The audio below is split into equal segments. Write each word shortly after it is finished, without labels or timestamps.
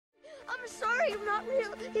I'm sorry, I'm not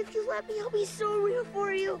real. If you let me, I'll be so real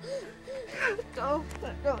for you. No,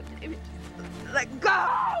 David. Let go!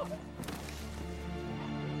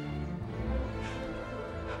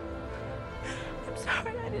 I'm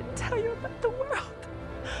sorry I didn't tell you about the world.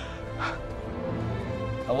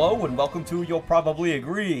 Hello and welcome to You'll Probably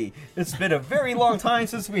Agree. It's been a very long time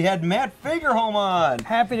since we had Matt Fagerholm on.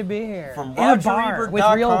 Happy to be here. From in a bar with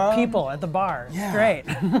real RogerEbert.com. people at the bar. It's Yeah. great.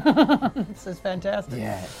 This is fantastic.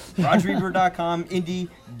 Yeah. RogerEbert.com,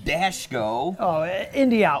 Indie-Go. Oh,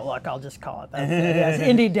 Indie Outlook, I'll just call it. That's it. Yes,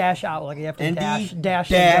 Indie-Outlook. You have to dash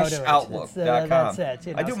and go to it. Outlook.com. That's it.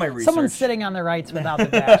 You know. I do my research. Someone's sitting on the rights without the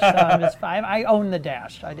dash, so I'm just fine. I own the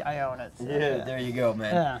dash. I own it. So, Yeah, there you go,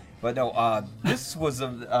 man. Yeah. But no, this was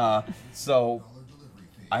so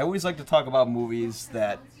I always like to talk about movies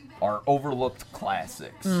that are overlooked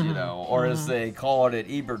classics, you know, or as they call it at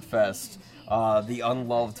Ebertfest, the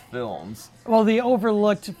unloved films. Well, the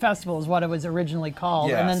Overlooked Festival is what it was originally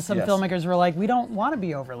called, and then Yes, some yes. filmmakers were like, we don't want to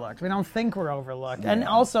be overlooked. We don't think we're overlooked. And Yeah.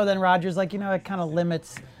 also then Roger's like, it kind of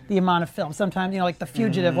limits the amount of film. Sometimes, like The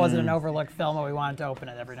Fugitive wasn't an overlooked film, but we wanted to open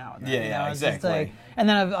it every now and then. Yeah, yeah, It's just exactly. and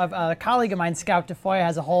then a colleague of mine, Scout DeFoy,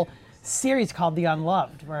 has a whole series called The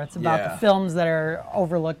Unloved, where it's about Yeah. the films that are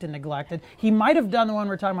overlooked and neglected. He might have done the one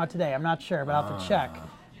we're talking about today. I'm not sure, but I'll have to check.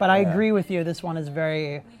 But I agree with you. This one is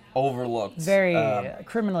very, Overlooked. very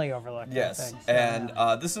criminally overlooked. I Yes, think. So,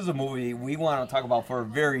 and this is a movie we want to talk about for a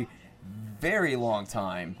very, very long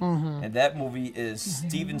time, and that movie is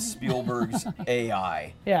Steven Spielberg's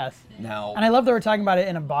AI. yes. Now, And I love that we're talking about it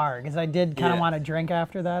in a bar, because I did kind of Yeah. want to drink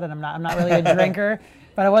after that, and I'm not really a drinker,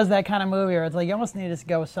 but it was that kind of movie where it's like you almost need to just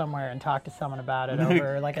go somewhere and talk to someone about it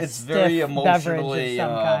over like a it's stiff very beverage emotionally, of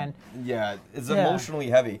some kind. yeah, it's Yeah. emotionally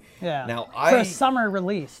heavy. Yeah. Now, for a summer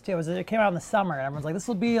release too. It came out in the summer, and everyone's like, "This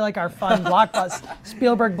will be like our fun blockbuster,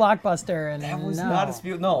 Spielberg blockbuster." And that was no, not a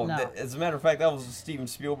Spielberg. No, no. as a matter of fact, that was Steven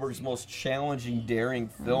Spielberg's most challenging, daring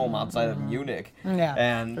film outside of Munich. Yeah,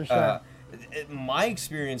 and for sure. My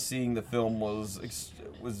experience seeing the film was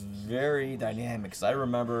very dynamic. 'Cause I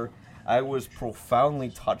remember I was profoundly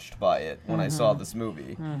touched by it when I saw this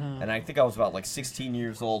movie, and I think I was about like 16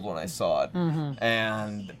 years old when I saw it.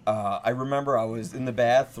 And I remember I was in the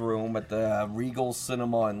bathroom at the Regal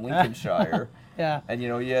Cinema in Lincolnshire. Yeah. And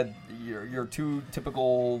you had your two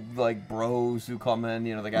typical like bros who come in,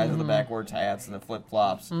 the guys with the backwards hats and the flip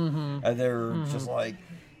flops, and they're just like,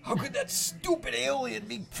 how could that stupid alien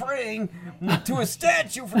be praying to a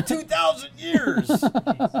statue for 2,000 years?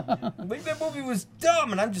 Like, that movie was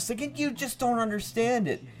dumb, and I'm just thinking, you just don't understand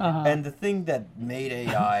it. And the thing that made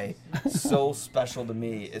AI so special to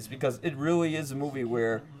me is because it really is a movie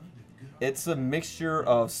where it's a mixture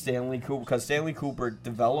of Stanley Kubrick, because Stanley Kubrick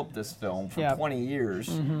developed this film for 20 years,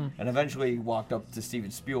 and eventually he walked up to Steven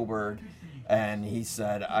Spielberg, and he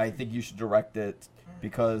said, I think you should direct it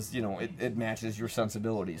because, it matches your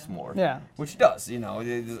sensibilities more. Yeah. Which it does,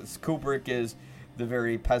 Kubrick is the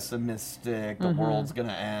very pessimistic, the world's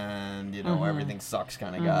gonna end, everything sucks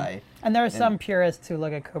kind of guy. And there are some purists who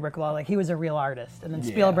look at Kubrick like he was a real artist, and then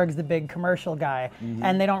Spielberg's the big commercial guy,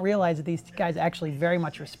 and they don't realize that these guys actually very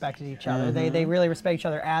much respected each other. They really respect each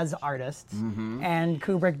other as artists, and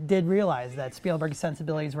Kubrick did realize that Spielberg's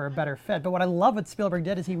sensibilities were a better fit. But what I love what Spielberg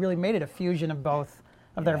did is he really made it a fusion of both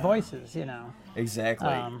of their voices, Exactly.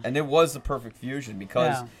 And it was the perfect fusion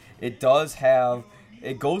because Yeah. it does have,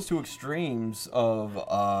 it goes to extremes of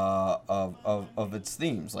its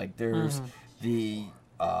themes. Like there's the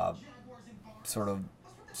sort of,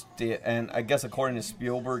 and I guess according to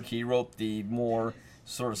Spielberg, he wrote the more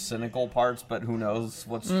sort of cynical parts, but who knows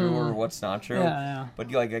what's true or what's not true. Yeah.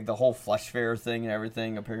 But like the whole flesh fair thing and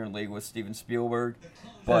everything apparently was Steven Spielberg.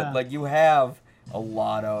 But like you have a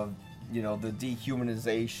lot of, the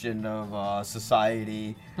dehumanization of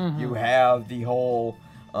society. You have the whole,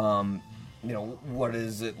 what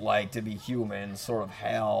is it like to be human, sort of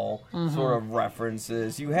hell, sort of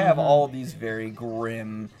references. You have all these very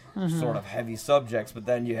grim, sort of heavy subjects, but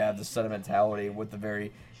then you have the sentimentality with the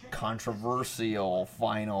very controversial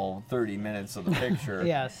final 30 minutes of the picture.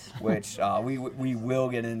 Yes. Which we will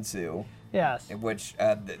get into. Yes. Which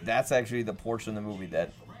that's actually the portion of the movie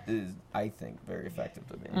that is, I think, very effective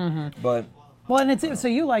to me. But Well, and so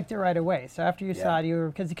you liked it right away. So after you saw it, you were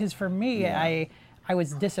because for me, I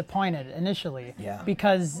was disappointed initially. Yeah.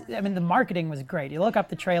 Because the marketing was great. You look up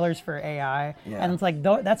the trailers for AI, and it's like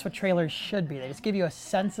that's what trailers should be. They just give you a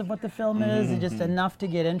sense of what the film is, and just enough to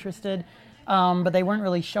get interested. But they weren't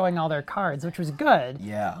really showing all their cards, which was good.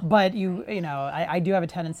 Yeah. But I do have a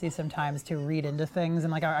tendency sometimes to read into things,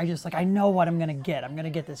 and I know what I'm gonna get. I'm gonna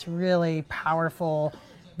get this really powerful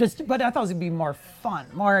But I thought it was going to be more fun,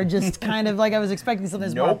 more just kind of like I was expecting something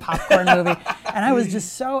that's more a popcorn movie. And I was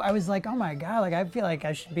just I was like, oh my God, like I feel like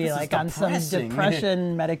I should be like on some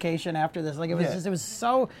depression medication after this. Like it was it was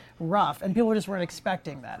so rough, and people just weren't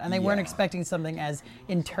expecting that. And they weren't expecting something as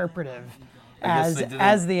interpretive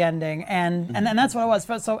as the ending, and that's what it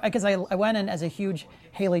was. So because I went in as a huge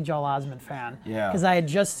Haley Joel Osment fan, because I had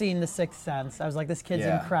just seen The Sixth Sense. I was like, this kid's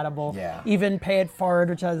incredible. Even Pay It Forward,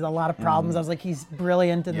 which has a lot of problems. I was like, he's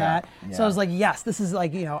brilliant in that. So I was like, yes, this is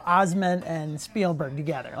like Osment and Spielberg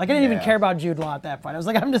together. Like I didn't even care about Jude Law at that point. I was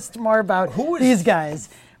like, I'm just more about these guys.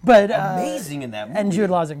 But amazing in that movie. And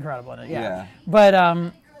Jude Law's incredible in it. But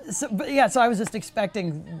so I was just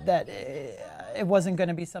expecting that. It wasn't going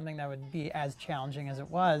to be something that would be as challenging as it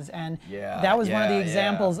was, and that was one of the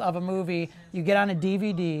examples of a movie you get on a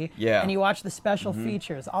DVD and you watch the special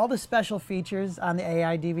features. All the special features on the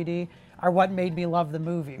AI DVD are what made me love the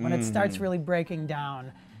movie. When it starts really breaking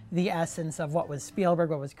down the essence of what was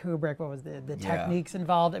Spielberg, what was Kubrick, what was the techniques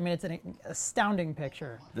involved. I mean, it's an astounding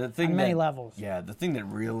picture on many levels. Yeah, the thing that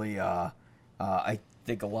really I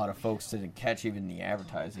think a lot of folks didn't catch even the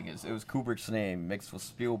advertising is it was Kubrick's name mixed with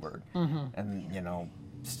Spielberg. And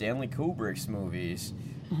Stanley Kubrick's movies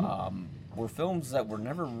were films that were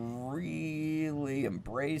never really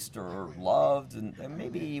embraced or loved, and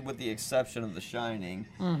maybe with the exception of The Shining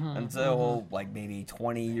until like maybe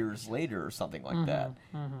 20 years later or something like that.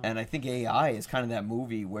 And I think AI is kind of that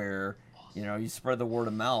movie where you spread the word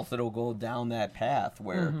of mouth, it'll go down that path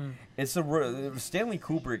where it's Stanley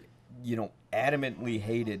Kubrick adamantly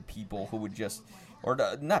hated people who would just, or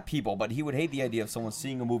not people, but he would hate the idea of someone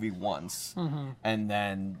seeing a movie once and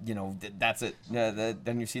then, that's it.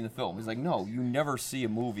 Then you've seen the film. He's like, no, you never see a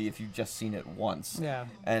movie if you've just seen it once. Yeah.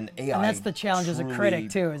 And AI. And that's the challenge as a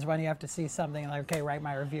critic, too, is when you have to see something and like, okay, write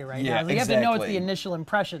my review now. You have to know it's the initial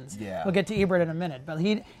impressions. Yeah. We'll get to Ebert in a minute. But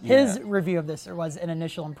his review of this was an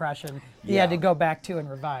initial impression he had to go back to and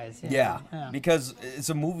revise. Because it's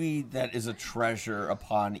a movie that is a treasure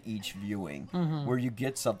upon each viewing, where you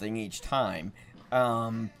get something each time.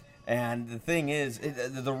 And the thing is,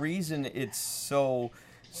 the reason it's so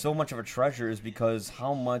much of a treasure is because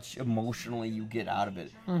how much emotionally you get out of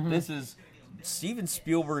it. This is Steven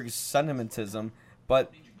Spielberg's sentimentism,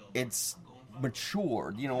 but it's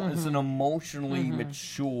matured. It's an emotionally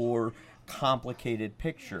mature, complicated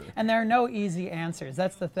picture. And there are no easy answers.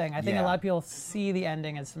 That's the thing. I think a lot of people see the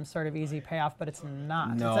ending as some sort of easy payoff, but it's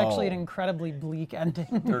not. No. It's actually an incredibly bleak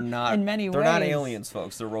ending. They're not. In many ways. They're not aliens,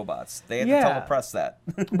 folks. They're robots. They had to tell the press that.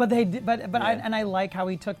 But I like how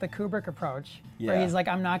he took the Kubrick approach, where he's like,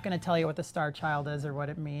 I'm not going to tell you what the Star Child is or what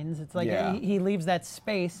it means. It's like he leaves that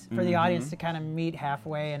space for the audience to kind of meet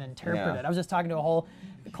halfway and interpret it. I was just talking to a whole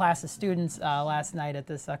class of students last night at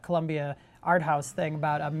this Columbia Art House thing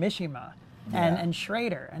about Mishima and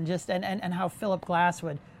Schrader and how Philip Glass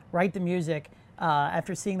would write the music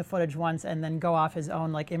after seeing the footage once and then go off his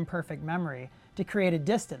own like imperfect memory to create a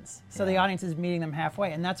distance, so the audience is meeting them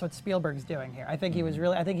halfway, and that's what Spielberg's doing here. I think he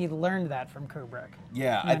learned that from Kubrick.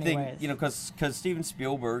 Yeah, I think because Steven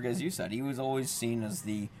Spielberg, as you said, he was always seen as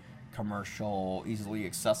the commercial, easily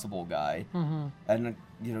accessible guy, and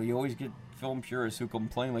you always get film purists who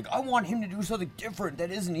complain like, I want him to do something different that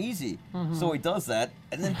isn't easy. So he does that,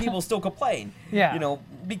 and then people still complain.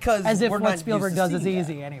 Because as if we're what not Spielberg used to does is seeing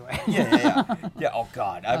easy that. anyway. Yeah. Oh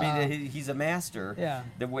God, I mean, he's a master.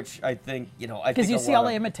 Which I think because you see all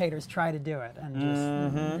the imitators try to do it, and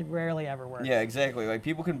just it rarely ever works. Yeah, exactly. Like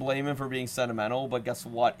people can blame him for being sentimental, but guess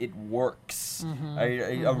what? It works.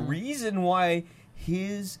 A reason why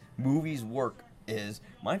his movies work is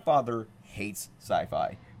my father hates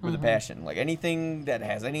sci-fi with a passion. Like anything that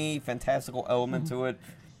has any fantastical element to it,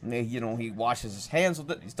 he washes his hands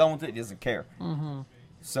with it. He's done with it. He doesn't care.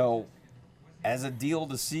 So, as a deal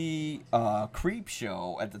to see Creep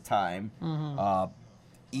Show at the time,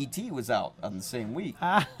 E.T. was out on the same week.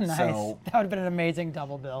 Nice. So, that would have been an amazing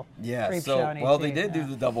double bill. Yeah. Creep Show and well, E.T. they did do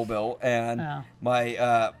the double bill, and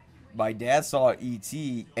my dad saw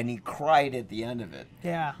E.T. and he cried at the end of it.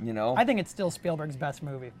 Yeah. I think it's still Spielberg's best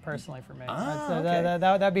movie, personally, for me. Okay.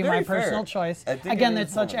 That'd be Very my fair. personal choice. Again,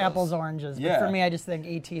 it's such apples, oranges. But for me, I just think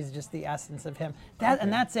E.T. is just the essence of him.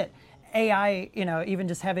 And that's it. AI, even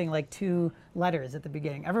just having like 2 letters at the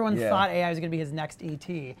beginning. Everyone thought AI was going to be his next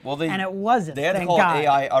ET. Well, and it wasn't. They had to call it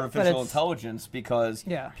AI, artificial intelligence, because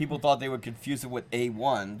Yeah. people thought they would confuse it with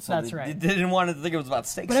A1. So That's they right. didn't want to think it was about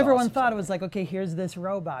steak But sauce everyone or thought it was like, okay, here's this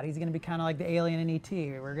robot. He's going to be kind of like the alien in ET.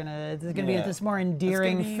 It's going to be this more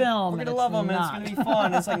endearing film. We're going to and love him. And it's going to be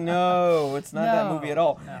fun. It's like, no, it's not that movie at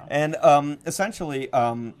all. No. And essentially,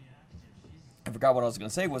 I forgot what I was going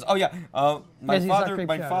to say. My Yes, you saw father,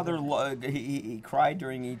 Creepshow. he cried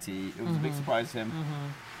during E.T. It was a big surprise to him.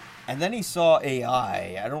 And then he saw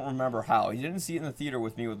AI. I don't remember how. He didn't see it in the theater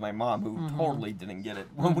with me with my mom, who totally didn't get it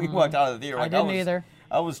when we walked out of the theater. I didn't either.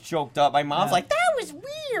 I was choked up. My mom's like, "That was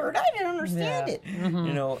weird. I didn't understand it."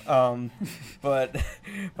 You know, but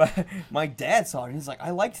my dad saw it and he's like,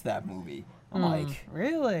 "I liked that movie." I'm like,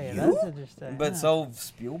 really? "You?" That's interesting. But yeah. so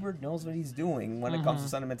Spielberg knows what he's doing when it comes to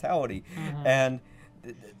sentimentality, and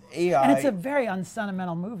AI. And it's a very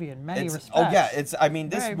unsentimental movie in many respects. Oh yeah, I mean,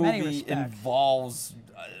 this Many movie respects. involves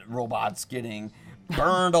robots getting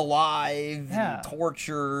burned alive, Yeah. and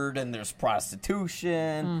tortured, and there's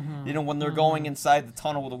prostitution. You know, when they're going inside the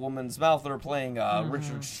tunnel with a woman's mouth, they're playing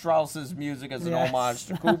Richard Strauss's music as an Yes. homage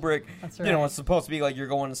to Kubrick. That's You know, right. it's supposed to be like you're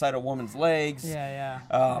going inside a woman's legs.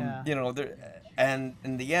 Yeah. You know, and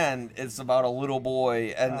in the end, it's about a little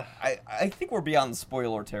boy, and I think we're beyond the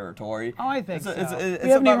spoiler territory. Oh, I think so. It's we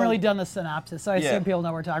haven't about even really done the synopsis, so I assume people know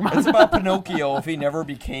what we're talking about. It's about Pinocchio if he never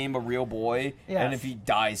became a real boy, Yes. and if he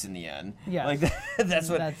dies in the end. Yes. Like that's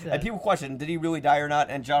what. That's it. And people question, did he really die or not?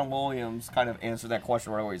 And John Williams kind of answered that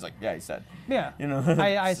question right away. He's like, yeah, he said. Yeah. You know.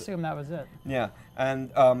 I assume that was it. Yeah, and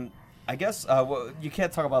I guess you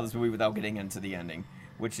can't talk about this movie without getting into the ending,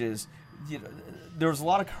 which is, you know, there's a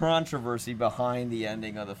lot of controversy behind the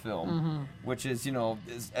ending of the film, which is, you know,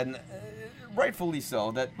 rightfully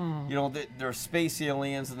so, that you know they're space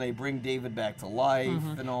aliens and they bring David back to life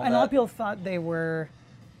and all And that. a lot of people thought they were.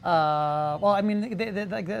 Well, I mean,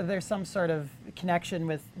 there's some sort of connection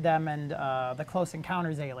with them and the Close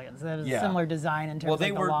Encounters aliens. That is a similar design in terms of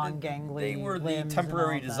the long, gangly They were the limbs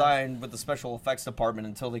temporary and all that. design with the special effects department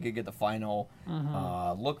until they could get the final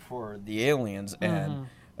look for the aliens. And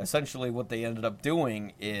essentially, what they ended up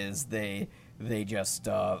doing is they just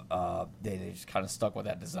kind of stuck with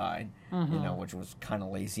that design, you know, which was kind of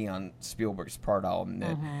lazy on Spielberg's part. I'll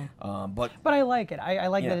admit, but I like it. I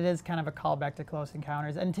like that Yeah. it is kind of a callback to Close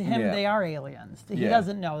Encounters, and to him, Yeah. they are aliens. He Yeah.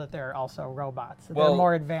 doesn't know that they're also robots. They're Well,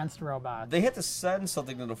 more advanced robots. they had to send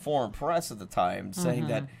something to the foreign press at the time saying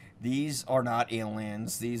that these are not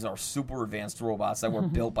aliens; these are super advanced robots that were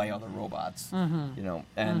built by other robots. You know,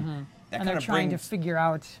 and that and kind they're of trying brings to figure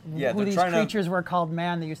out Yeah, who they're these trying to- creatures were called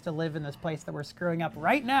man that used to live in this place that we're screwing up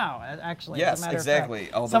right now, actually. Yes, as a matter exactly. Of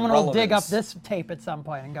fact. Oh, the Someone will dig up relevance. this tape at some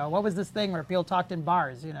point and go, what was this thing where people talked in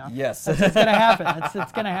bars, you know? Yes. It's going to happen.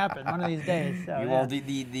 It's going to happen one of these days. So, Well,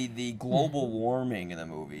 yeah. the global warming in the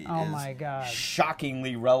movie Oh is my God.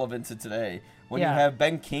 shockingly relevant to today. When Yeah. you have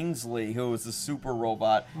Ben Kingsley, who is the super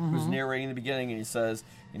robot, who's narrating the beginning, and he says,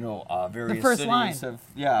 you know, various first cities line.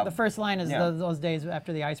 have, The first line is Yeah. those days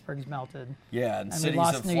after the icebergs melted. yeah, and And we cities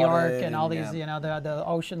lost have New York flooded and all these, yeah. you know, the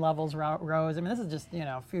ocean levels rose. I mean, this is just, you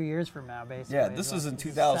know, a few years from now, basically. Yeah, this was in It's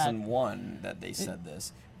set. 2001 that they said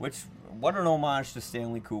this, which, what an homage to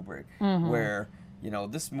Stanley Kubrick, where, you know,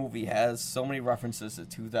 this movie has so many references to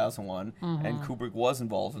 2001, and Kubrick was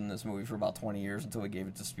involved in this movie for about 20 years until he gave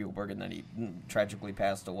it to Spielberg, and then he tragically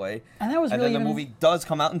passed away. And that was and really then the even- movie does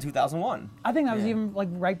come out in 2001. I think that was Yeah. even like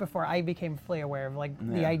right before I became fully aware of like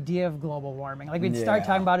the Yeah. idea of global warming. Like we'd start Yeah.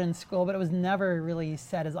 talking about it in school, but it was never really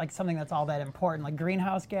said as like something that's all that important. Like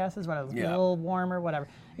greenhouse gases, what it was, Yeah. a little warmer, whatever.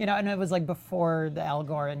 You know, and it was like before the Al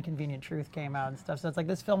Gore Inconvenient Truth came out and stuff. So it's like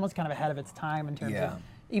this film was kind of ahead of its time in terms Yeah. of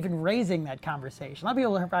even raising that conversation. A lot of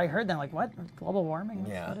people have probably heard that, like, what? Global warming?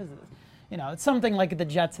 Yeah. What is this? You know, it's something like the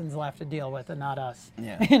Jetsons will have to deal with and not us.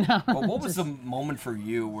 Yeah. You know? But what was the moment for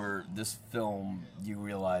you where this film you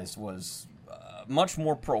realized was much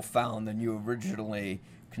more profound than you originally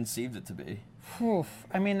conceived it to be? Oof.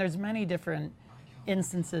 I mean, there's many different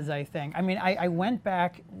instances, I think. I mean, I went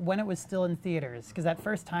back when it was still in theaters, because that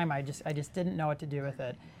first time I just didn't know what to do with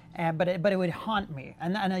it. But it would haunt me.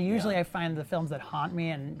 And usually I find the films that haunt me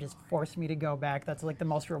and just force me to go back, that's like the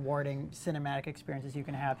most rewarding cinematic experiences you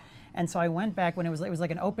can have. And so I went back when it was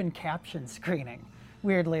like an open caption screening.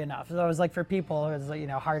 Weirdly enough, so it was like for people who was, you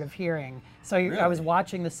know, hard of hearing. So I was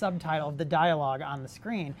watching the subtitle of the dialogue on the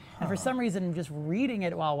screen, and for some reason, just reading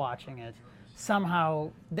it while watching it, somehow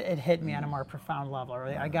it hit me on a more profound level. Or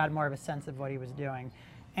I got more of a sense of what he was doing,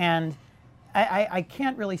 and I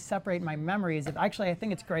can't really separate my memories. Actually, I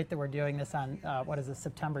think it's great that we're doing this on what is it,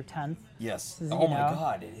 September 10th. Yes. This is, Oh you my know,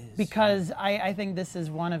 God, it is. Because I think this is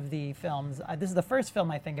one of the films, this is the first film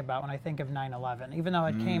I think about when I think of 9/11, even though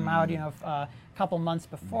it came out, you know, a couple months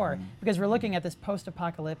before, because we're looking at this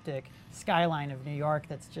post-apocalyptic skyline of New York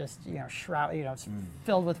that's just, you know,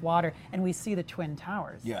 filled with water, and we see the Twin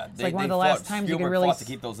Towers. Yeah, it's like one of the last times you could Spielberg really fought to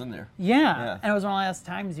keep those in there. yeah, and it was one of the last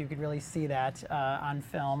times you could really see that on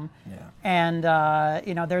film. Yeah. And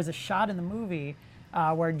you know, there's a shot in the movie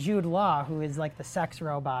where Jude Law, who is like the sex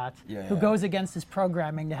robot, Yeah, who yeah. goes against his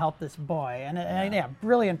programming to help this boy, and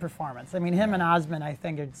brilliant performance. I mean, him and Osmond, I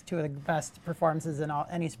think, it's two of the best performances in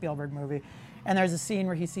any Spielberg movie. And there's a scene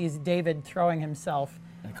where he sees David throwing himself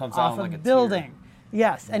It comes off down a like a building. tear.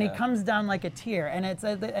 Yes, and he Yeah. comes down like a tear, and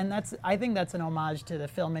I think that's an homage to the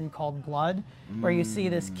film In Cold Blood, where you see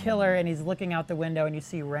this killer and he's looking out the window and you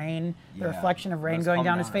see rain, the Yeah. reflection of rain It's going coming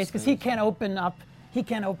down his down face, his because he face.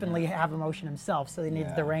 can't openly have emotion himself, so he needs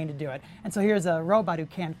Yeah. the rain to do it. And so here's a robot who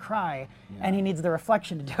can't cry, and he needs the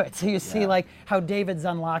reflection to do it. So you see Yeah. like how David's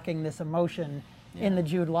unlocking this emotion in the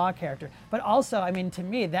Jude Law character. But also, I mean, to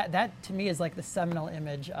me, that to me is like the seminal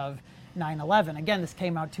image of 9/11. Again, this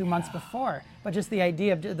came out 2 months before, but just the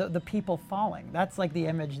idea of the people falling, that's like the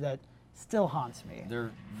image that still haunts me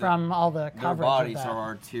from all the Their coverage bodies of that. are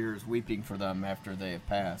our tears weeping for them after they have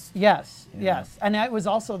passed. Yes, yes. And that was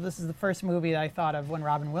also, this is the first movie that I thought of when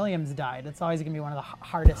Robin Williams died. It's always going to be one of the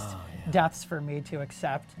hardest deaths for me to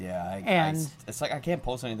accept. Yeah, it's like I can't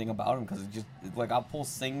post anything about him because like I'll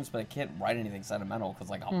post things, but I can't write anything sentimental because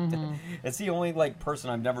like it's the only like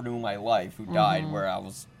person I've never knew in my life who died where I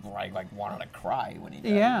wanted to cry when he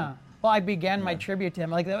died. Yeah. Well, I began my tribute to him.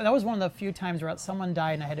 Like that was one of the few times where someone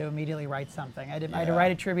died and I had to immediately write something. I had to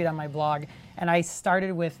write a tribute on my blog, and I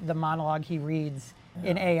started with the monologue he reads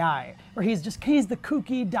in AI, where he's the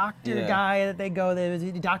kooky doctor guy that they go,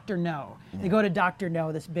 Dr. No. They go to Dr.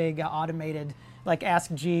 No, this big automated, like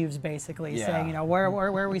Ask Jeeves basically, saying, you know, where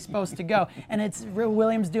are we supposed to go? And it's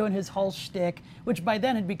Williams doing his whole shtick, which by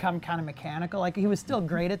then had become kind of mechanical. Like he was still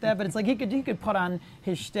great at that, but it's like he could put on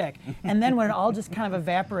his shtick. And then when it all just kind of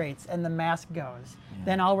evaporates and the mask goes,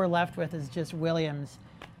 then all we're left with is just Williams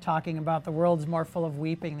talking about the world's more full of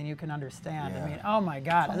weeping than you can understand. Yeah. I mean, oh my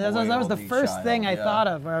God. Come That away, was the only first child, thing I yeah. thought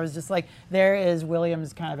of, where I was just like, there is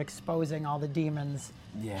Williams kind of exposing all the demons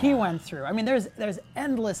he went through. I mean, there's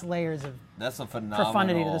endless layers of That's a phenomenal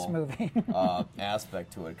profundity to this movie.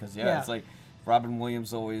 aspect to it because Yeah. it's like Robin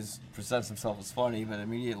Williams always presents himself as funny, but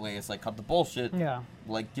immediately it's like cut the bullshit. Yeah.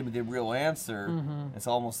 Like give me the real answer. It's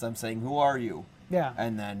almost them saying, "Who are you?" Yeah.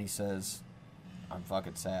 And then he says, "I'm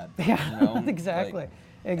fucking sad." Yeah, You know? exactly. Like,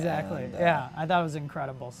 Exactly. and, Yeah, I thought it was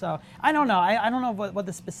incredible. So I don't know. I don't know what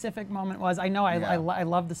the specific moment was. I know I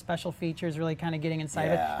love the special features, really kind of getting inside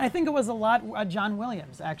of it. Yeah. And I think it was a lot John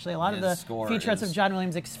Williams, actually. A lot of His the score featurettes of is John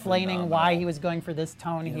Williams explaining why phenomenal. he was going for this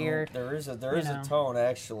tone you know, here. there is you a know. tone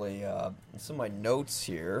actually. Some of my notes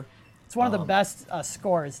here. It's one of the best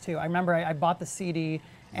scores too. I remember I bought the CD,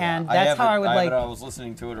 and I that's have how it- I would have like. it, I was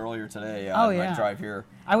listening to it earlier today Oh, on my yeah. drive here.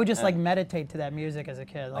 I would just like and- meditate to that music as a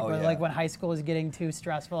kid. Like Oh, when, yeah. like when high school was getting too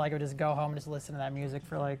stressful, I could just go home and just listen to that music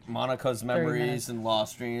for like. Monica's memories minutes. and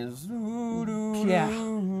Lost Dreams. Yeah.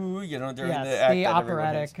 You know, during Yes, the act the that everyone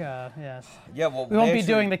operatic. hates. Yes. Yeah, well, We won't they be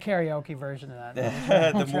actually- doing the karaoke version of that.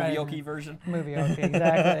 the We'll try movie to- version. Movie okay,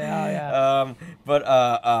 exactly. Oh yeah. But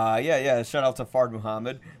yeah. Shout out to Fard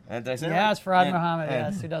Muhammad. Did I say that Yes, right? Farad And- Muhammad.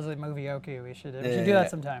 and- Yes, who does the movie okay? We should Yeah, do yeah. that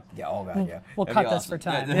sometime. Yeah. Oh god. Yeah. We'll That'd be cut this for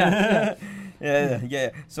awesome. time. Yeah. Yeah. Yeah.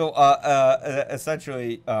 So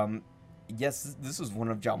essentially. Yes, this is one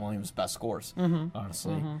of John Williams' best scores,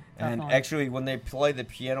 honestly. And definitely. actually, when they play the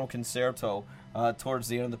piano concerto towards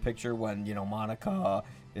the end of the picture, when Monica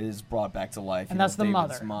is brought back to life, And that's the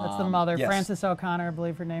mother. David's mom. That's the mother. Yes. Frances O'Connor, I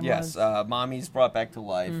believe her name Yes, was. mommy's brought back to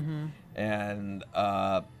life, and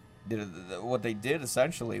what they did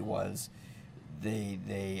essentially was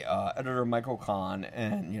they editor Michael Kahn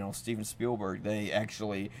and Steven Spielberg, they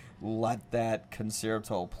actually let that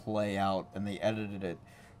concerto play out and they edited it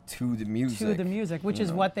to the music. Which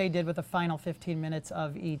is what they did with the final 15 minutes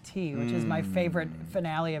of E.T., which is my favorite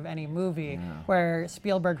finale of any movie, where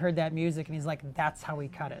Spielberg heard that music and he's like, that's how we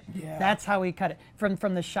cut it. Yeah. That's how we cut it.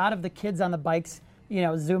 From the shot of the kids on the bikes,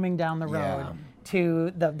 zooming down the road,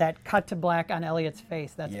 to that cut to black on Elliot's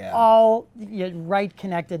face. That's all right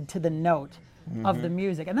connected to the note of the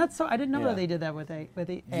music. And that's so, I didn't know that they did that with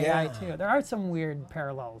the AI too. There are some weird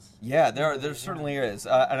parallels. Yeah, there certainly is,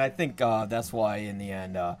 and I think that's why in the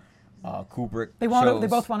end Kubrick They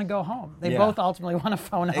both want to go home. They both ultimately want to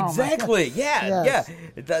phone home. Exactly. Yeah. Yes.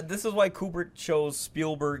 Yeah. This is why Kubrick chose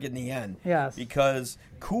Spielberg in the end. Yes. Because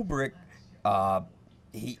Kubrick,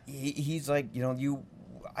 he's like,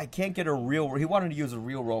 I can't get a real. He wanted to use a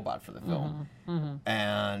real robot for the film,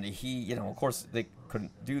 and he, of course, they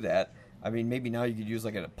couldn't do that. I mean, maybe now you could use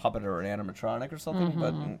like a puppet or an animatronic or something,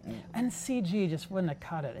 but And CG just wouldn't have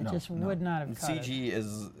cut it. It just would not have cut it. CG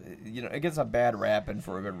is, it gets a bad rap, and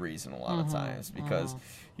for a good reason a lot of times, because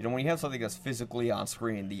when you have something that's physically on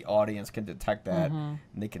screen, the audience can detect that and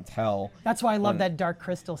they can tell. That's why I love that Dark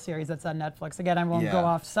Crystal series that's on Netflix. Again, I won't go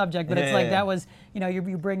off subject, but it's like that was,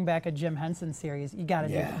 you bring back a Jim Henson series, you got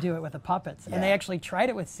to do it with the puppets. And they actually tried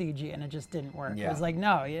it with CG and it just didn't work. It was like,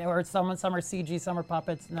 no, or some are CG, some are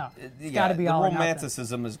puppets. No, it's got to be all. The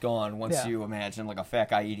romanticism is gone once you imagine like a fat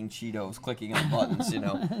guy eating Cheetos, clicking on buttons,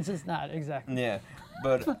 It's just not, exactly. Yeah.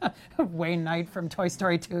 But Wayne Knight from Toy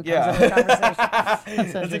Story 2 comes yeah. into the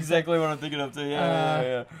conversation. That's exactly what I'm thinking of too.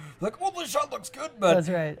 Yeah. Like, well, the shot looks good, but that's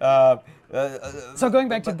right. So going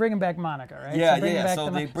back to bringing back Monica, right? Yeah, so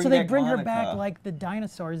they bring her Monica back like the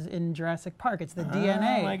dinosaurs in Jurassic Park. It's the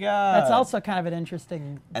DNA. Oh my God. That's also kind of an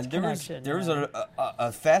interesting connection. There was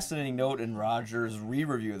a fascinating note in Roger's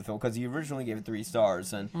re-review of the film, because he originally gave it 3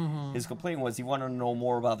 stars, and his complaint was he wanted to know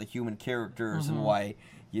more about the human characters and why,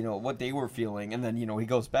 what they were feeling. And then, he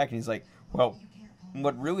goes back and he's like, well,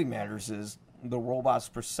 what really matters is the robot's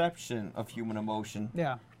perception of human emotion.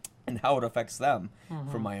 Yeah. And how it affects them,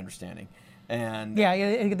 from my understanding. And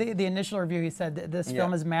the initial review, he said that this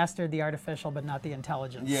film has mastered the artificial but not the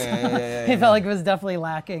intelligence. He felt like it was definitely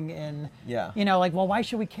lacking in, like, well, why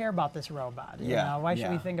should we care about this robot? Why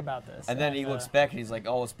should we think about this? And then he looks back and he's like,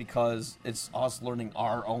 oh, it's because it's us learning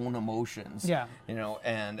our own emotions. Yeah.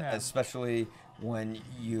 Especially when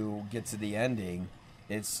you get to the ending.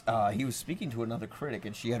 It's he was speaking to another critic,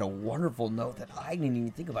 and she had a wonderful note that I didn't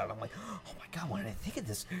even think about. I'm like, oh my God, when did I think of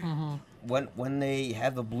this? When they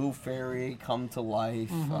have the blue fairy come to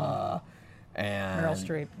life, and Meryl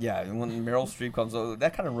Streep. Yeah, and when Meryl Streep comes over,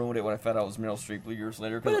 that kind of ruined it when I found out it was Meryl Streep years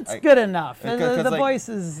later. But it's good enough. The voice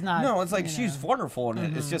is not. No, it's like she's wonderful in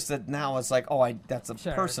it. It's just that now it's like, oh, that's a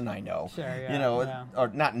person I know. Sure, yeah, or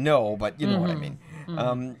not know, but you know what I mean.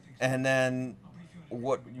 And then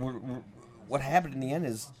what happened in the end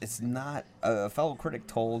is it's not. A fellow critic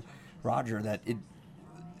told Roger that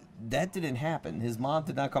that didn't happen. His mom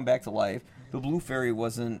did not come back to life. The blue fairy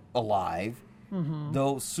wasn't alive.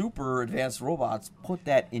 Those super advanced robots put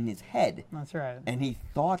that in his head. That's right. And he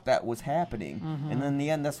thought that was happening. And then in the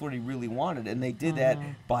end, that's what he really wanted. And they did that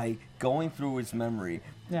by going through his memory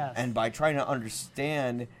and by trying to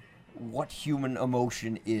understand what human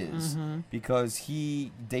emotion is. Because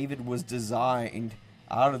David was designed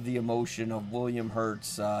out of the emotion of William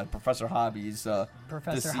Hurt's Professor Hobby's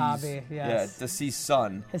deceased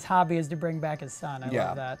son. His hobby is to bring back his son. I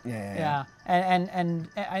love that. Yeah. And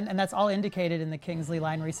that's all indicated in the Kingsley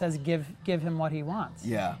line where he says, "Give him what he wants."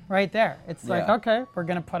 Yeah. Right there. It's like, okay, we're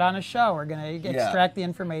going to put on a show. We're going to extract the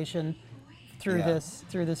information through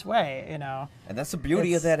this way, And that's the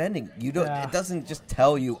beauty of that ending. You don't. It doesn't just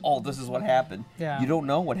tell you, oh, this is what happened. Yeah. You don't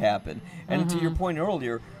know what happened. And to your point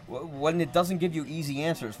earlier, when it doesn't give you easy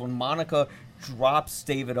answers, when Monica drops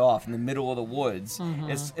David off in the middle of the woods,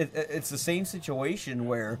 it's the same situation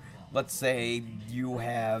where, let's say, you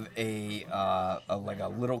have a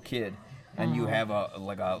little kid. And you have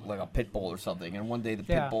a pit bull or something, and one day the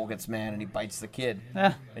pit bull gets mad and he bites the kid,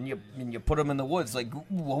 and you put him in the woods. Like,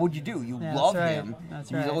 what would you do? You love him.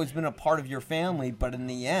 He's always been a part of your family, but in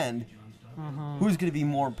the end, who's going to be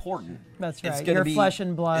more important? That's right. It's going to be flesh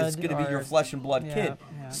and blood. It's going to be your flesh and blood kid.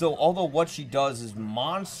 Yeah. So although what she does is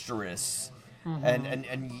monstrous,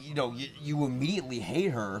 and you immediately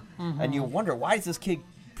hate her, and you wonder, why is this kid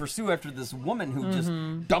pursue after this woman who just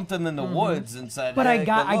dumped him in the woods and said, but hey,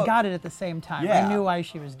 I got it at the same time. I knew why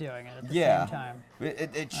she was doing it at the same time.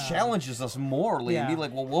 It challenges us morally and be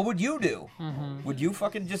like, well, what would you do? Would you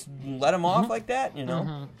fucking just let him off like that,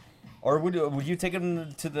 or would you take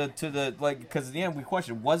him to the like, because in the end we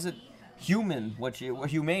question, was it humane what she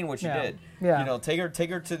did? Take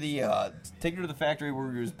her to the factory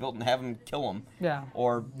where he was built and have him kill him,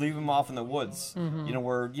 or leave him off in the woods,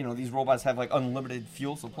 where these robots have like unlimited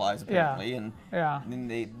fuel supplies apparently, and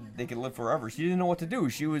they can live forever. She didn't know what to do.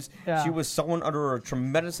 She was someone under a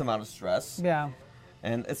tremendous amount of stress.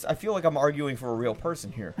 And I feel like I'm arguing for a real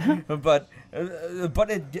person here, but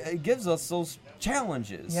it gives us those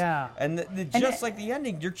challenges. And just like the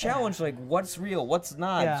ending, you're challenged like what's real, what's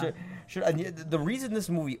not. The reason this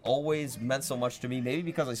movie always meant so much to me, maybe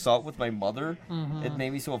because I saw it with my mother, it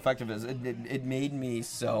made me so effective. It made me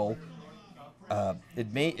so.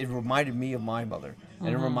 It reminded me of my mother, and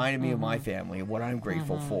it reminded me of my family, of what I'm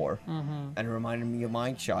grateful for, and it reminded me of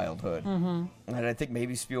my childhood. And I think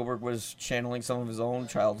maybe Spielberg was channeling some of his own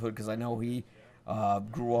childhood, because I know he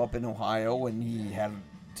grew up in Ohio and he had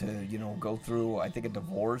to go through, I think, a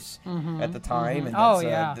divorce at the time. And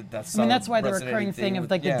that's that's why the recurring thing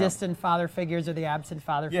of like the distant father figures or the absent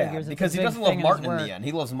father figures. Because he doesn't love Martin in the end.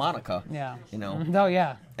 He loves Monica. Yeah. Oh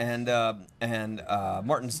yeah. And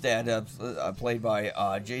Martin's dad, played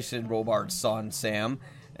by Jason Robards' son Sam.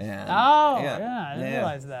 And, I didn't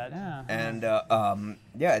realize that. Yeah. And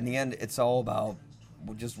in the end, it's all about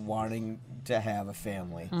just wanting to have a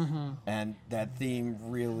family, and that theme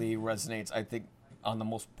really resonates, I think, on the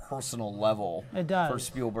most personal level. It does. For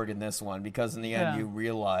Spielberg in this one, because in the end, you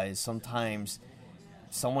realize sometimes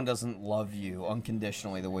someone doesn't love you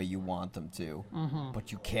unconditionally the way you want them to,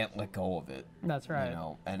 but you can't let go of it. That's right.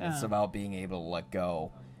 And it's about being able to let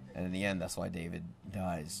go. And in the end, that's why David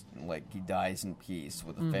dies. Like, he dies in peace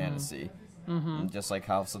with a fantasy. And just like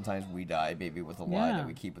how sometimes we die, maybe with a lie that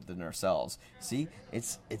we keep within ourselves. See,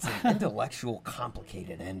 it's an intellectual,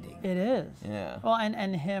 complicated ending. It is. Yeah. Well,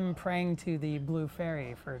 and him praying to the blue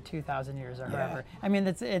fairy for 2,000 years or however. I mean,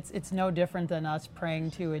 it's no different than us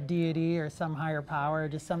praying to a deity or some higher power,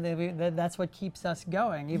 just something that's what keeps us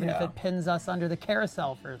going, even if it pins us under the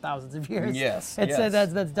carousel for thousands of years. Yes.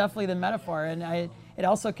 That's definitely the metaphor, and it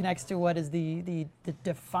also connects to what is the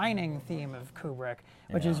defining theme of Kubrick,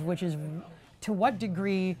 which is to what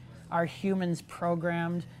degree are humans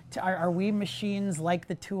programmed? Are we machines like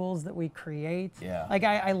the tools that we create? Yeah. Like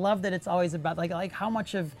I love that it's always about like how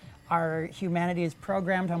much of our humanity is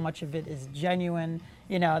programmed, how much of it is genuine,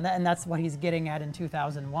 and that's what he's getting at in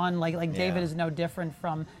 2001. Like David is no different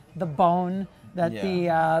from the bone that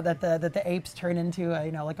the apes turn into,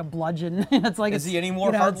 like a bludgeon. Is he any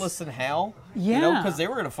more heartless than Hal? Yeah, because they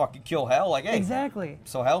were gonna fucking kill Hal. Like, hey, exactly.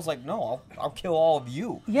 So Hal's like, no, I'll kill all of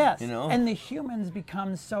you. Yes, and the humans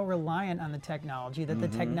become so reliant on the technology that the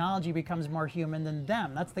technology becomes more human than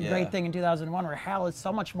them. That's the great thing in 2001, where Hal is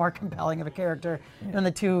so much more compelling of a character than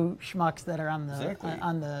the two schmucks that are on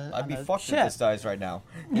the I'd be fucked ship. if this dies right now.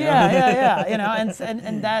 Yeah.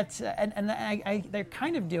 They're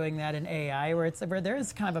kind of doing that in AI, where there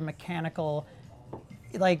is kind of a mechanical,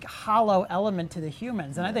 like, hollow element to the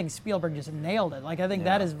humans, and I think Spielberg just nailed it. Like, I think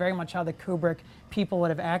that is very much how the Kubrick people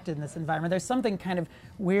would have acted in this environment. There's something kind of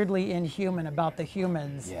weirdly inhuman about the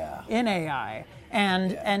humans in AI,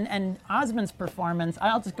 and Osmond's performance.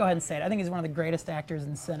 I'll just go ahead and say it. I think he's one of the greatest actors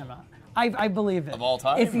in cinema. I believe it. Of all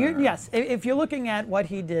time? If you're looking at what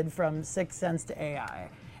he did from Sixth Sense to AI.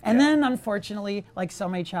 And then, unfortunately, like so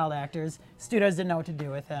many child actors, studios didn't know what to do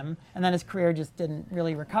with him, and then his career just didn't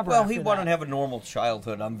really recover. Well, he wanted to have a normal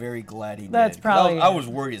childhood. I'm very glad he did. That's probably. I was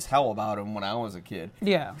worried as hell about him when I was a kid.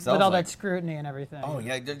 Yeah, with all that scrutiny and everything. Oh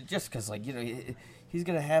yeah, just because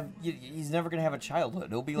he's never gonna have a childhood.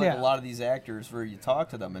 He'll be like a lot of these actors where you talk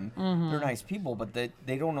to them and they're nice people, but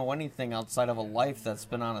they don't know anything outside of a life that's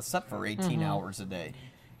been on a set for 18 hours a day.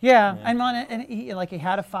 Yeah, and he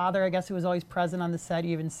had a father, I guess, who was always present on the set.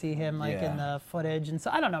 You even see him in the footage, and so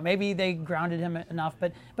I don't know. Maybe they grounded him enough,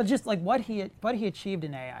 but just like what he achieved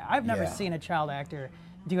in AI. I've never seen a child actor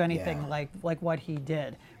do anything like what he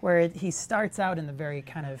did, where he starts out in the very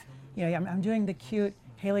kind of I'm doing the cute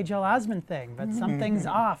Haley Joel Osment thing, but something's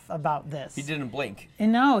off about this. He didn't blink.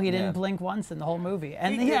 No, he didn't blink once in the whole movie.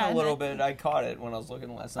 And he did a little bit. I caught it when I was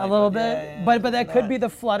looking last night. A little bit, but that could be the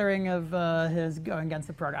fluttering of his going against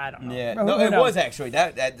the program. I don't know. Yeah, no, it was actually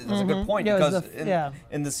that was a good point, because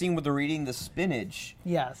in the scene with the reading the spinach,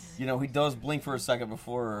 yes, he does blink for a second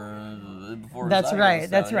before. That's right.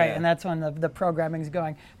 That's right, and that's when the programming's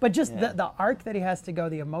going. But just the arc that he has to go,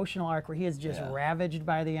 the emotional arc where he is just ravaged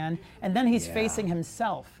by the end, and then he's facing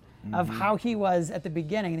himself. Of how he was at the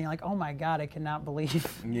beginning, and you're like, oh my God, I cannot believe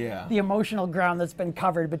the emotional ground that's been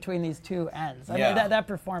covered between these two ends. I mean, that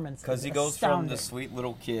performance. Because he goes from the sweet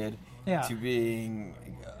little kid to being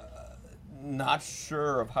not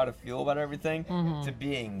sure of how to feel about everything to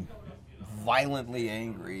being violently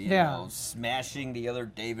angry, smashing the other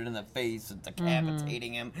David in the face and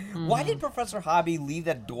decapitating him. Why did Professor Hobby leave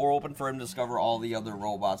that door open for him to discover all the other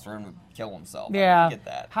robots for him to kill himself? Yeah, I don't get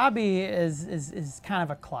that. Hobby is kind of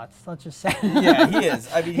a klutz. Let's just say. Yeah, he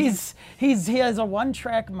is. I mean, he has a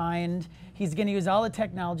one-track mind. He's going to use all the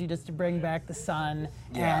technology just to bring back the sun,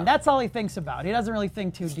 and that's all he thinks about. He doesn't really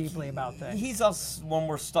think too deeply about things. He's us when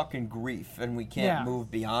we're stuck in grief and we can't move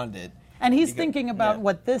beyond it. And he's thinking about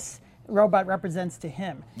what this robot represents to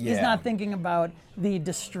him. He's not thinking about the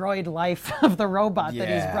destroyed life of the robot that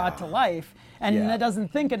he's brought to life. and it doesn't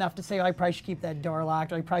think enough to say, oh, I probably should keep that door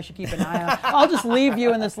locked, or I probably should keep an eye on. I'll just leave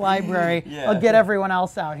you in this library. I'll get everyone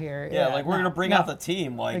else out here. Yeah, like we're gonna bring out the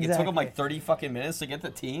team. Like it took them like 30 fucking minutes to get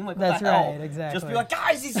the team. Like what That's the hell? right, exactly. Just be like,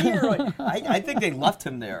 guys, he's here. Like, I think they left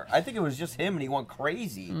him there. I think it was just him, and he went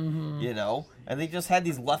crazy. You know, and they just had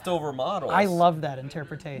these leftover models. I love that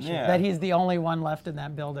interpretation. That he's the only one left in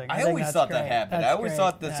that building. I always thought that happened. I always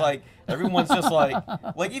thought that's like everyone's just like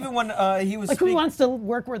even when he was like who wants to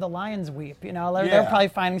work where the lions weep? You know, they're probably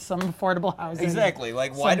finding some affordable housing. Exactly.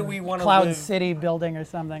 Like why do we want to Cloud live... City building or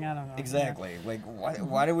something? I don't know. Exactly. Like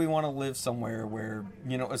why do we want to live somewhere where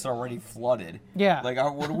it's already flooded? Yeah. Like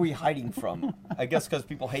what are we hiding from? I guess because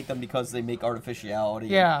people hate them because they make artificiality.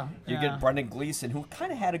 Yeah. You get Brendan Gleeson, who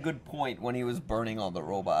kind of had a good point when he was burning all the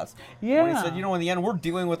robots. Yeah. When he said, in the end, we're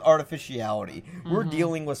dealing with artificiality. We're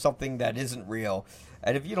dealing with something that isn't real.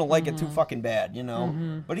 And if you don't like it, too fucking bad,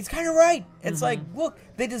 But he's kind of right. It's like, look,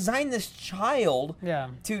 they designed this child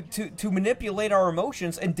to manipulate our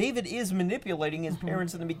emotions, and David is manipulating his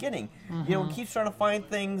parents in the beginning. He keeps trying to find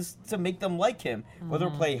things to make them like him, whether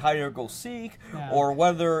play hide or go seek, or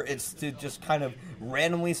whether it's to just kind of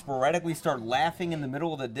randomly, sporadically start laughing in the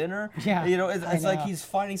middle of the dinner. Yeah, it's like he's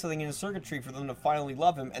finding something in his circuitry for them to finally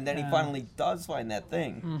love him, and then he finally does find that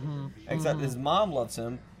thing. Except his mom loves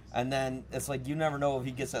him. And then it's like you never know if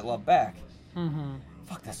he gets that love back.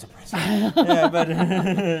 Fuck, that's depressing.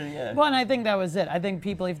 Well, and I think that was it. I think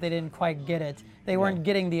people, if they didn't quite get it, they weren't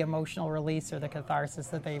getting the emotional release or the catharsis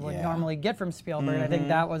that they would normally get from Spielberg. I think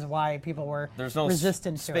that was why people were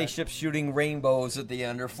resistant to it. Spaceships shooting rainbows at the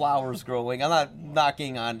end or flowers growing. I'm not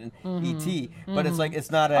knocking on E.T., but it's like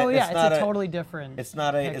it's not a. It's a totally different. It's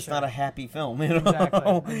not a. It's not a happy film.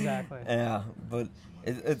 Exactly. Yeah, but.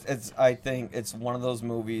 I think it's one of those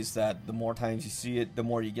movies that the more times you see it, the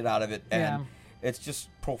more you get out of it, and it's just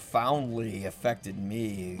profoundly affected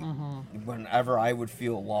me whenever I would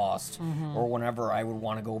feel lost or whenever I would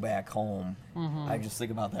want to go back home. I just think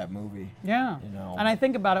about that movie. Yeah, and I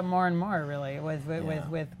think about it more and more, really,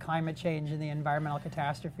 with climate change and the environmental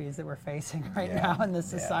catastrophes that we're facing right now in this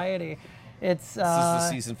society. This is the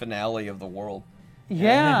season finale of The World.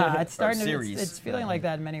 Yeah, it's starting to. It's feeling like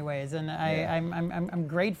that in many ways, and I'm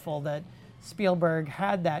grateful that Spielberg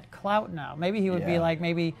had that clout now. Maybe he would be like,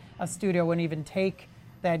 maybe a studio wouldn't even take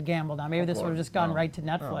that gamble now. Maybe this would have just gone right to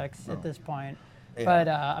Netflix at this point. Yeah. But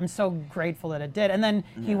I'm so grateful that it did. And then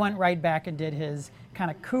he went right back and did his kind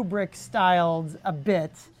of Kubrick-styled a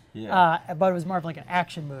bit. Yeah. But it was more of like an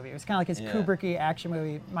action movie. It was kind of like his Kubrick-y action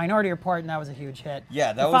movie, Minority Report, and that was a huge hit.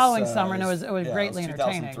 Yeah, the following summer, and it was greatly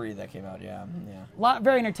entertaining. 2003 that came out. Yeah.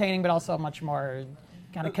 Very entertaining, but also much more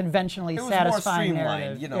kind of conventionally satisfying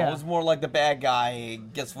narrative. It was more like the bad guy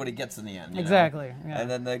gets what he gets in the end. Exactly. Yeah.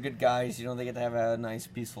 And then the good guys, they get to have a nice,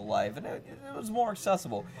 peaceful life, and it was more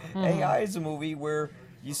accessible. AI is a movie where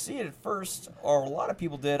you see it at first, or a lot of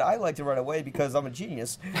people did. I liked it right away because I'm a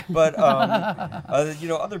genius. But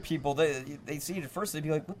other people they see it at first, they'd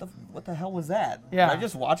be like, "What the hell was that?" Yeah. Did I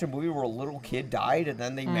just watch a movie where a little kid died and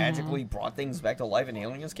then they magically brought things back to life and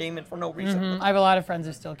aliens came in for no reason? I have a lot of friends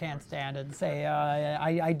who still can't stand it and say,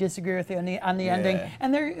 "I disagree with you on the ending,"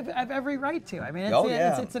 and they have every right to. I mean,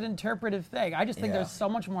 it's an interpretive thing. I just think there's so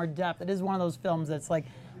much more depth. It is one of those films that's like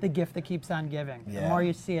the gift that keeps on giving. The more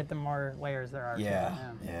you see it, the more layers there are to it.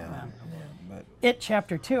 But It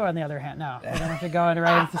Chapter 2, on the other hand, no. I don't have to go into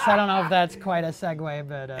right. I don't know if that's quite a segue,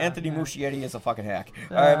 but... Anthony Muschietti is a fucking hack.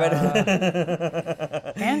 All right,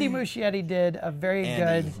 but Andy Muschietti did a very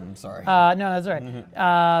good... I'm sorry. No, that's all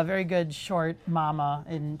right. Very good short, Mama,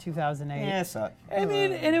 in 2008. Yeah, it's not. I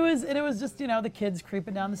mean, and it was just, the kids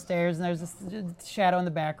creeping down the stairs, and there's this shadow in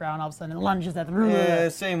the background. All of a sudden, it lunges at the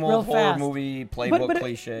same old horror movie playbook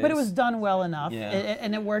cliches. But it was done well enough,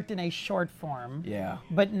 and it worked in a short form. Yeah.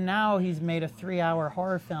 But now he's made a 3-hour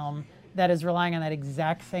horror film that is relying on that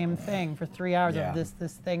exact same thing for 3 hours. Of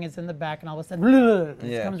this thing is in the back, and all of a sudden,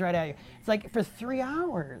 it comes right at you. It's like for 3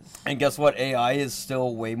 hours. And guess what? AI is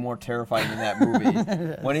still way more terrifying in that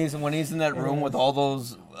movie. when he's in that room with all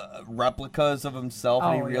those replicas of himself,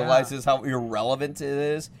 and he realizes how irrelevant it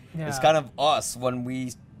is. Yeah. It's kind of us when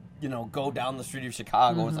we, go down the street of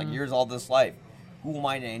Chicago. It's like, here's all this life. Who am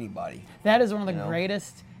I to anybody? That is one of the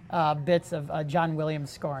greatest bits of John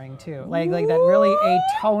Williams scoring too, like that really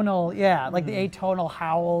atonal, like the atonal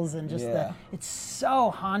howls and just it's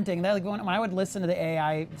so haunting. That when I would listen to the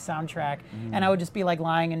AI soundtrack and I would just be like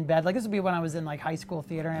lying in bed, like this would be when I was in like high school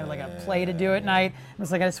theater and I had like a play to do at night.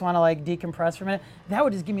 It's like I just want to like decompress for a minute. That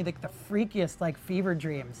would just give me the freakiest like fever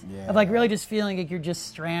dreams of like really just feeling like you're just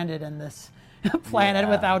stranded in this planet Yeah.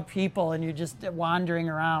 without people, and you're just wandering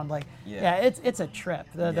around. Like, Yeah. it's a trip.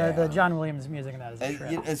 The Yeah. John Williams music in that is a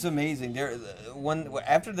trip. It's amazing.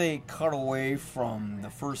 After they cut away from the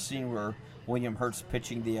first scene where William Hurt's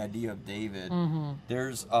pitching the idea of David,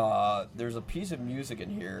 there's a piece of music in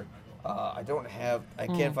here. I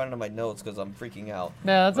can't find it in my notes because I'm freaking out.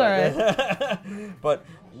 No, that's all right. But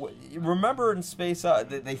remember in Space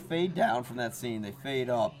they fade down from that scene. They fade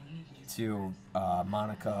up to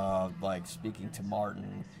Monica like speaking to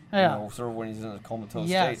Martin. Yeah. You know, sort of when he's in a comatose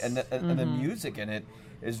Yes. state, and the music in it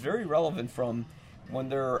is very relevant from when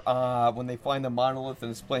they find the monolith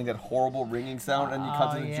and it's playing that horrible ringing sound, and you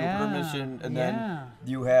cut to the Jupiter mission, and then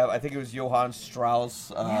you have, I think it was Johann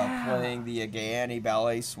Strauss playing the Gayani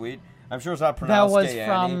Ballet Suite. I'm sure it's not That pronounced was Gayani,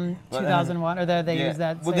 from but, 2001, or they used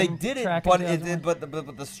that. Well, they same did it, track but in 2001.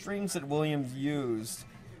 but the strings that Williams used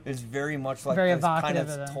is very much like Very this kind evocative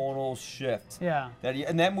of of that. tonal shift. Yeah.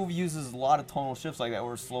 And that movie uses a lot of tonal shifts like that,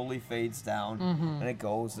 where it slowly fades down and it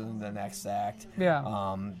goes into the next act.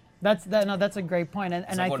 Yeah. That's a great point, and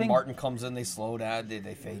So I when think Martin comes in, they slow down, they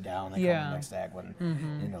fade down, they come in the next act. When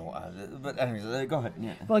but anyways, go ahead.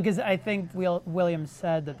 Yeah. well, because I think Williams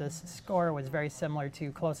said that this score was very similar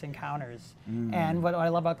to Close Encounters, and what I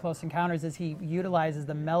love about Close Encounters is he utilizes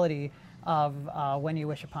the melody of When You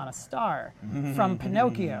Wish Upon a Star from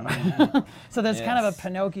Pinocchio. So there's kind of a Yes.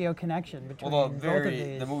 Pinocchio connection between Well, both of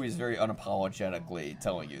these. the movie is very unapologetically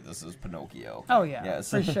telling you this is Pinocchio. Oh yeah,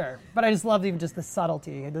 Yes. for sure. But I just love even just the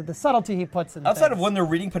subtlety, the subtlety he puts in. Outside things. of when they're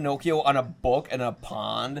reading Pinocchio on a book in a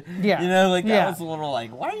pond, Yeah. you know, like that Yeah. was a little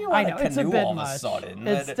like, why are you I on know a it's a canoe bit all much. of a sudden?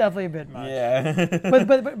 It's definitely a bit much.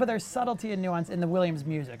 Yeah. but there's subtlety and nuance in the Williams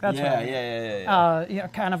music. That's what I mean. yeah. You know,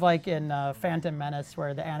 kind of like in Phantom Menace,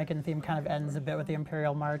 where the Anakin theme kind of ends a bit with the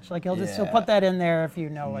Imperial March. Like he'll Yeah. put that in there if you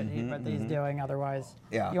know what he's doing. Otherwise,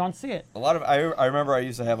 Yeah. you won't see it. A lot of I remember I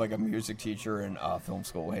used to have like a music teacher in film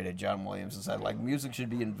school who hated John Williams and said like music should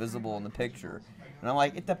be invisible in the picture, and I'm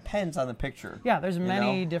like, it depends on the picture. Yeah, there's you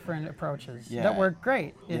many know? different approaches Yeah. that work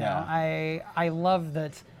great. You know, Yeah. I love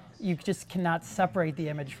that you just cannot separate the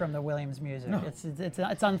image from the Williams music. No.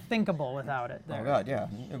 It's unthinkable without it. Oh There. god, yeah,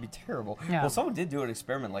 it'd be terrible. Yeah. Well, someone did do an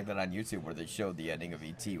experiment like that on YouTube where they showed the ending of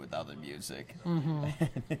ET without the music.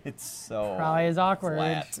 It's so Probably is awkward.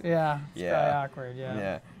 flat. Yeah, it's Yeah. probably awkward. Yeah.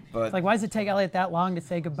 Yeah, but It's like, why does it take Elliot that long to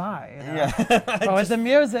say goodbye? You know? yeah, But with the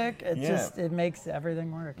music, it Yeah. just it makes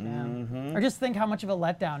everything work. Yeah. Or just think how much of a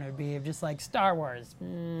letdown it would be if just like Star Wars,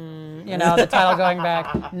 you know, the title going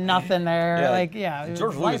back, nothing there. Like, yeah. it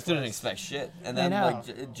George was Lucas didn't lifeless. expect shit, and I then know.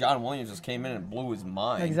 like John Williams just came in and blew his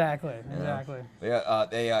mind. Exactly. Exactly.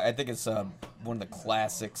 Yeah, I think it's one of the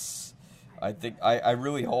classics. I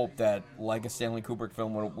really hope that like a Stanley Kubrick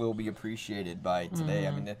film will be appreciated by today.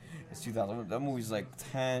 I mean, it's 2000. That movie's like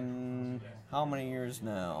 10. How many years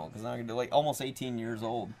now? Because now like almost 18 years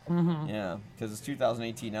old. Yeah, because it's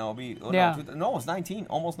 2018 now. It'll be no, it's 19.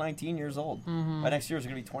 Almost 19 years old. By next year, it's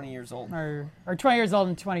gonna be 20 years old. Or 20 years old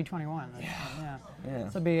in 2021. Yeah. Yeah. So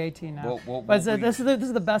it'll be 18 now. Well, But this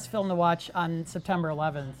is the best film to watch on September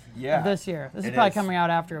 11th of this year. This is it probably is. coming out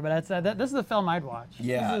after, but this is the film I'd watch.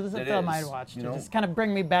 Yeah, this is a it film is. I'd watch You to know? just kind of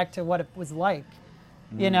bring me back to what it was like,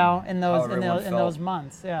 you know, in those everyone in those felt.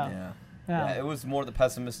 months. Yeah. Yeah, it was more the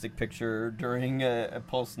pessimistic picture during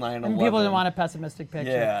post 9/11. And people didn't want a pessimistic picture.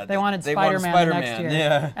 Yeah, they wanted they wanted Spider-Man the next Spider-Man, year.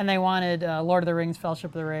 yeah. And they wanted Lord of the Rings,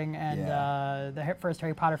 Fellowship of the Ring, and Yeah. the first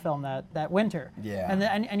Harry Potter film that winter. Yeah.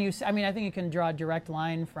 And you, I mean, I think you can draw a direct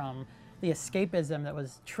line from the escapism that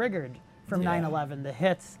was triggered from Yeah. 9/11, the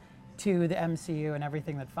hits, to the MCU and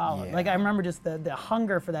everything that followed. Yeah. Like I remember just the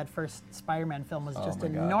hunger for that first Spider-Man film was just my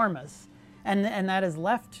God. enormous. And that has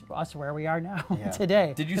left us where we are now Yeah.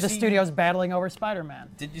 today. Did you with the see- studios battling over Spider-Man.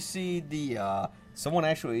 Did you see the someone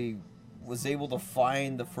actually was able to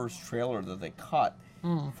find the first trailer that they cut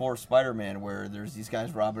for Spider-Man, where there's these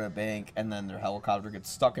guys robbing a bank and then their helicopter gets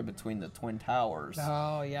stuck in between the Twin Towers.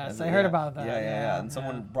 Oh yes, And I heard about that. Yeah. And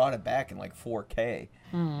someone brought it back in like 4K,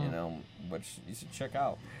 you know, which you should check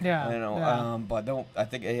out. Yeah, You know, yeah. but I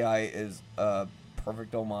think AI is a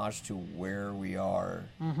perfect homage to where we are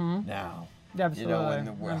now. Absolutely. You know, and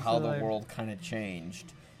how the Absolutely. world kind of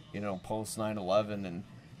changed, you know, post 9/11. And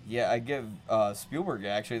yeah, I give Spielberg,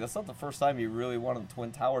 actually, that's not the first time he really wanted the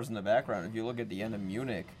Twin Towers in the background. If you look at the end of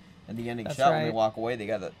Munich and the ending That's shot when they right. walk away, they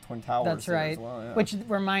got the Twin Towers That's there right. as well. Yeah. Which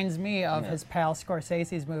reminds me of Yeah. his pal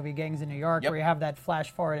Scorsese's movie Gangs in New York, Yep. where you have that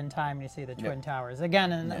flash forward in time and you see the Twin Yep. Towers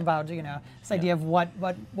again, and Yeah. about this idea of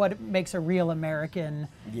what makes a real American,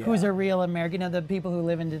 Yeah. who's a real American, you know, the people who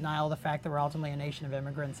live in denial of the fact that we're ultimately a nation of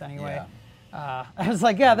immigrants anyway. Yeah. I was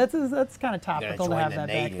like, yeah, that's kind of topical to join have the that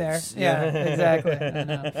back there. natives. Yeah, exactly. I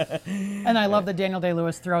know. And I love that Daniel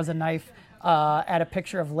Day-Lewis throws a knife at a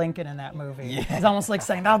picture of Lincoln in that movie. It's almost like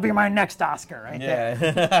saying, that'll be my next Oscar right there.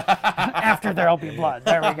 After There'll Be Blood.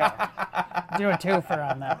 There we go. Do a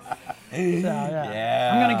twofer on that. So,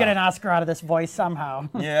 I'm going to get an Oscar out of this voice somehow.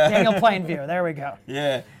 Daniel Plainview. There we go.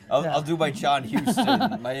 I'll do my John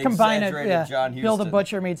Huston. My Combine exaggerated John Huston. Bill the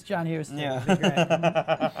Butcher meets John Huston.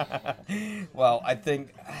 Well, I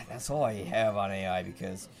think that's all I have on AI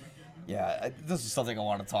because, this is something I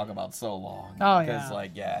want to talk about so long. Because,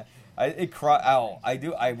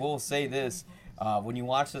 I will say this. When you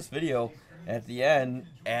watch this video, at the end,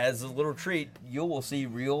 as a little treat, you will see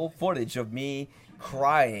real footage of me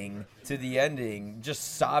crying to the ending,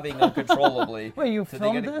 just sobbing uncontrollably. Wait, you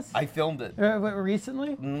filmed this? I filmed it.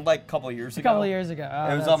 Recently? Like a couple of years ago. A couple of years ago.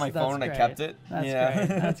 Oh, it was on my phone and I kept it. That's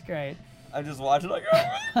great. That's great. I just watched it like,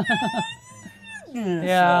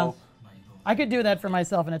 So, I could do that for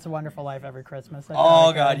myself and It's a Wonderful Life every Christmas.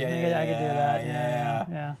 I could do that.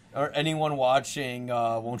 Yeah. Or anyone watching,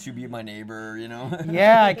 Won't You Be My Neighbor, you know?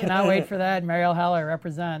 Yeah, I cannot wait for that. Marielle Heller,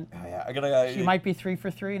 represent. Oh, yeah. She might be 3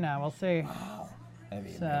 for 3 now. We'll see. Wow. That'd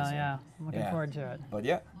be So, amazing. I'm looking forward to it.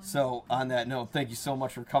 But so on that note, thank you so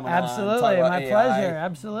much for coming Absolutely, on. my pleasure.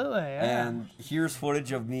 Absolutely. Yeah. And here's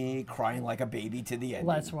footage of me crying like a baby to the end.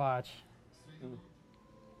 Let's watch.